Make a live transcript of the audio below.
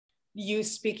you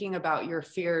speaking about your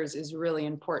fears is really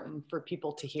important for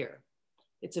people to hear.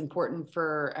 It's important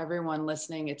for everyone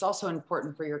listening. It's also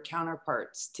important for your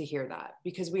counterparts to hear that,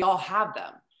 because we all have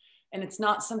them. And it's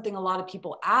not something a lot of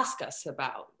people ask us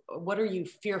about. What are you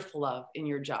fearful of in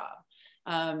your job?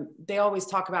 They always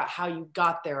talk about how you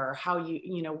got there, or how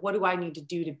what do I need to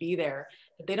do to be there?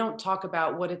 But they don't talk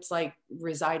about what it's like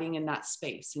residing in that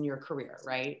space in your career,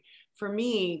 right? For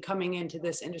me, coming into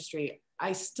this industry,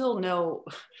 I still know,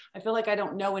 I feel like I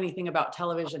don't know anything about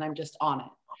television. I'm just on it.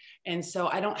 And so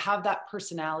I don't have that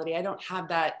personality. I don't have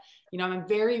that, I'm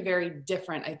very, very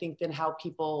different, I think, than how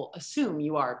people assume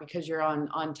you are, because you're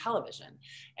on television.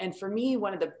 And for me,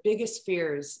 one of the biggest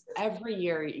fears every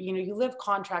year, you live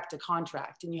contract to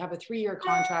contract, and you have a 3-year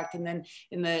contract. And then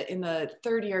in the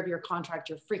third year of your contract,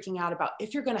 you're freaking out about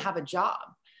if you're going to have a job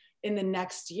in the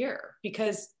next year,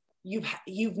 because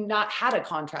you've not had a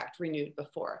contract renewed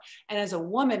before. And as a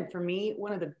woman, for me,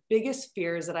 one of the biggest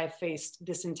fears that I faced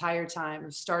this entire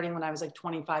time, starting when I was like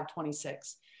 25,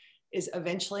 26, is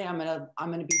eventually I'm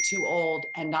gonna be too old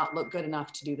and not look good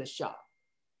enough to do this job.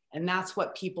 And that's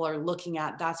what people are looking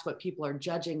at. That's what people are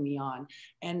judging me on.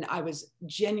 And I was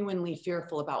genuinely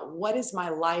fearful about what is my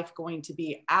life going to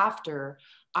be after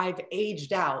I've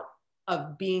aged out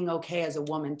of being okay as a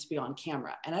woman to be on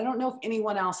camera. And I don't know if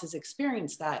anyone else has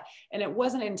experienced that. And it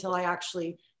wasn't until I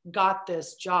actually got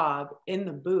this job in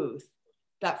the booth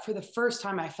that for the first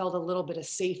time I felt a little bit of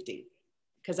safety,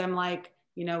 because I'm like,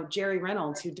 Jerry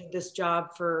Reynolds, who did this job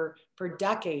for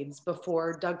decades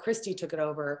before Doug Christie took it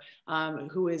over,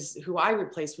 who I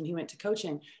replaced when he went to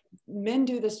coaching. Men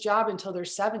do this job until they're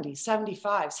 70,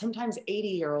 75, sometimes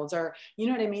 80-year-olds are, you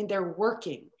know what I mean? They're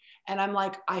working. And I'm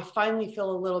like, I finally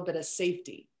feel a little bit of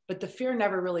safety, but the fear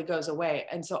never really goes away.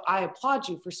 And so I applaud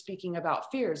you for speaking about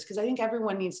fears, because I think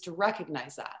everyone needs to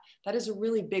recognize that. That is a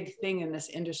really big thing in this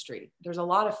industry. There's a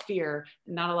lot of fear,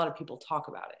 and not a lot of people talk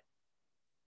about it.